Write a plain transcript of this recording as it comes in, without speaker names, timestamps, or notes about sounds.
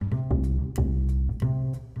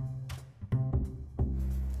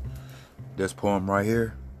This poem right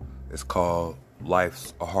here is called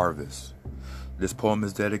Life's a Harvest. This poem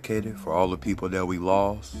is dedicated for all the people that we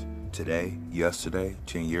lost today, yesterday,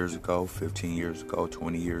 10 years ago, 15 years ago,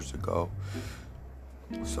 20 years ago.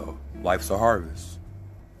 So, life's a harvest.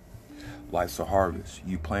 Life's a harvest.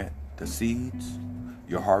 You plant the seeds,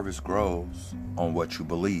 your harvest grows on what you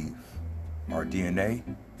believe. Our DNA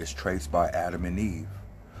is traced by Adam and Eve.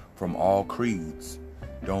 From all creeds,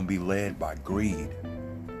 don't be led by greed,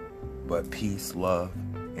 but peace, love,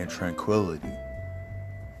 and tranquility.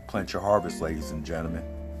 Plant your harvest, ladies and gentlemen,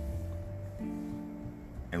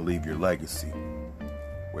 and leave your legacy.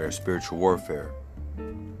 Wear spiritual warfare.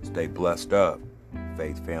 Stay blessed up.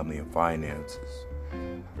 Faith, family, and finances.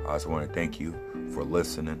 I just want to thank you for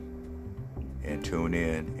listening, and tune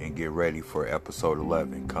in and get ready for episode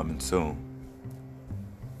 11 coming soon.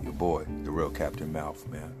 Your boy, the real Captain Mouth,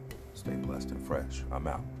 man. Stay blessed and fresh. I'm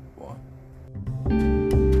out. One.